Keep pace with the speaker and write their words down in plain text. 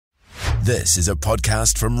This is a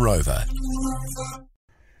podcast from Rover.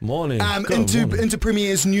 Morning. Into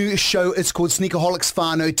Premier's new show. It's called Sneakerholics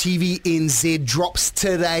Whānau. TVNZ drops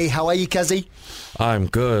today. How are you, Cuzzy? I'm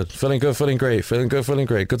good. Feeling good, feeling great. Feeling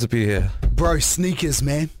great. Good to be here. Bro, sneakers,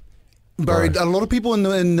 man. Bro, a lot of people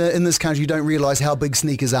in this country don't realise how big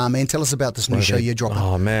sneakers are, man. Tell us about this new show you're dropping.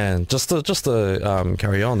 Oh, man. Just to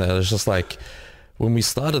carry on there, it's just like when we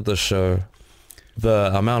started the show,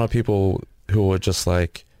 the amount of people who were just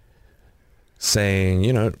like saying,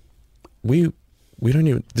 you know, we don't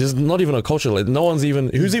even, there's not even a culture, like no one's even,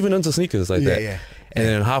 who's even into sneakers like that. Yeah. And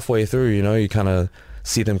then halfway through, you know, you kind of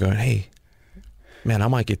see them going, hey, man, I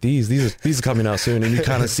might get these are coming out soon. And you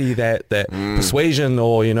kind of see that persuasion,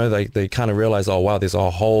 or, you know, they kind of realize, oh wow, there's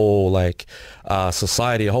a whole like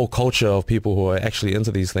society, a whole culture of people who are actually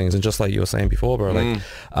into these things. And just like you were saying before, bro, like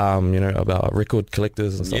you know, about record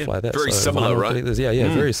collectors and stuff like that. Very similar, right?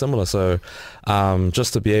 Very similar. So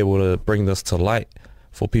just to be able to bring this to light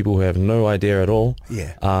for people who have no idea at all,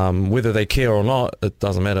 whether they care or not, it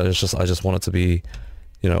doesn't matter. It's just, I just want it to be,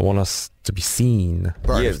 you know, want us to be seen.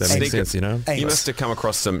 Bro, if that makes sense, you know? You must have come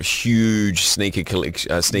across some huge sneaker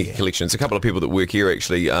collections. A couple of people that work here,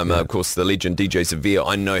 actually. Of course, the legend DJ Severe.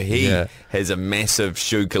 I know he has a massive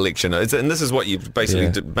shoe collection. And this is what you're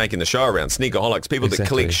basically making the show around. Sneakerholics, people that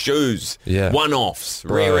collect shoes, one-offs,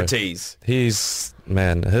 rarities.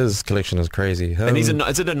 Man, his collection is crazy. And is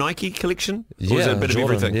it a Nike collection? Or is it a bit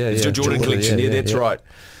Jordan, of everything? It's a Jordan collection. That's right.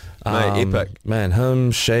 Mate, epic. Man,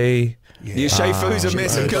 him, Shay. Yeah, Shay Fu's a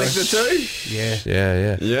massive collector too.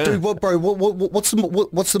 Yeah. Dude, what's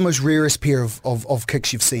the most rarest pair of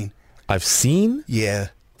kicks you've seen? I've seen? Yeah.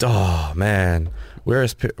 Oh man,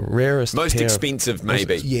 rarest most pair expensive,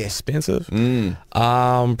 maybe. Yeah. Expensive?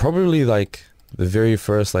 Probably like the very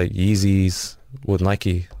first like Yeezys with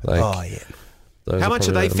Nike. Like, oh yeah. How much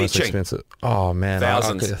are they fetching? Expensive. Oh man,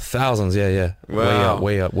 Thousands. Yeah. Wow.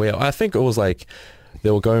 Way up. I think it was like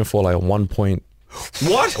they were going for like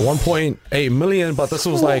 1.8 million, but this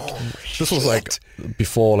was like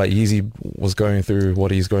before like Yeezy was going through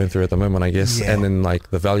what he's going through at the moment, I guess, and then like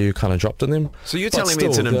the value kind of dropped in them. So you're telling me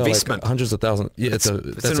it's an investment? Like hundreds of thousands. Yeah, that's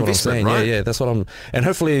what I'm saying. Right? Yeah, that's what I'm. And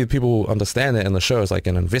hopefully people understand that in the show. It's like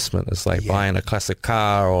an investment. It's like buying a classic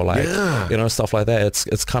car or like you know, stuff like that.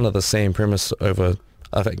 It's kind of the same premise over,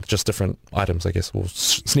 I think, just different items, I guess. Well,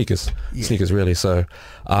 sneakers really. So,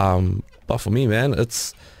 but for me, man,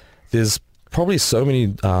 there's probably so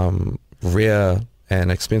many rare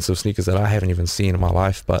and expensive sneakers that I haven't even seen in my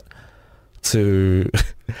life, but there's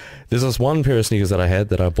this one pair of sneakers that I had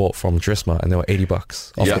that I bought from Dressma, and they were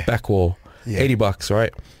 $80 off the back wall. $80,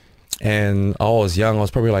 right? And I was young, I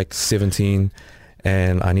was probably like 17,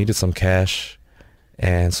 and I needed some cash,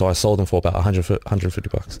 and so I sold them for about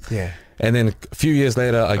 $150. Yeah. And then a few years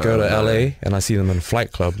later, I go to LA and I see them in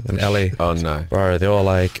Flight Club in LA. Oh no. Bro, they were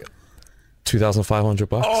like $2,500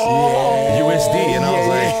 USD, and I was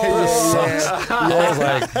like, this sucks.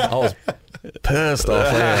 I was pissed off.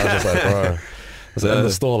 I was just like, bro, I was in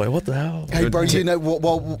the store like, what the hell? Hey bro, you know,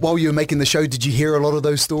 while you were making the show, did you hear a lot of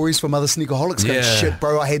those stories from other sneakerholics? Going, shit,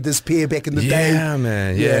 bro, I had this pair back in the day. Yeah,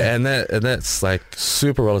 man. Yeah, and that's like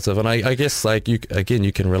super relative. And I guess like you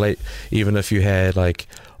can relate, even if you had like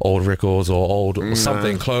old records or old or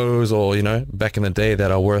something clothes, or you know, back in the day that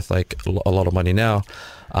are worth like a lot of money now.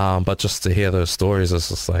 But just to hear those stories is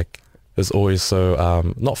just like, it's always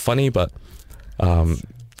so not funny, but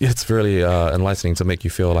it's really enlightening to make you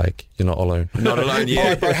feel like you're not alone. Not alone, yeah. All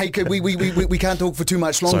right, bro, hey, we can't talk for too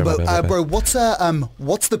much long, bro, what's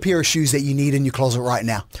the pair of shoes that you need in your closet right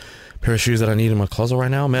now? Pair of shoes that I need in my closet right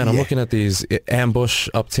now, man. I'm looking at these Ambush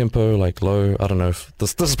up tempo, like low. I don't know if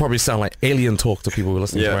this is probably sound like alien talk to people who are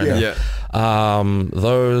listening to right now.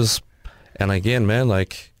 Those, and again, man,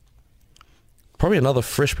 like probably another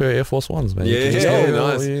fresh pair of Air Force Ones, man. Nice.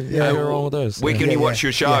 Go wrong with those. Where can you watch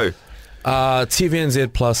your show?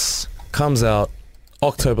 TVNZ Plus comes out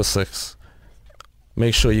October 6th.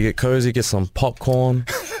 Make sure you get cozy, get some popcorn,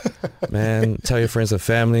 man. Tell your friends and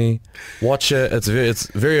family. Watch it. It's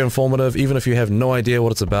very informative. Even if you have no idea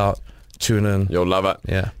what it's about, tune in. You'll love it.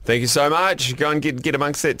 Yeah. Thank you so much. Go and get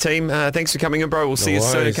amongst that team. Thanks for coming in, bro. We'll see you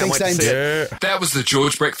soon. Can't wait to see you. That was the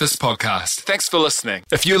George Breakfast Podcast. Thanks for listening.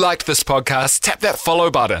 If you liked this podcast, tap that follow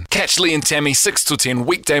button. Catch Lee and Tammy 6 to 10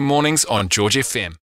 weekday mornings on George FM.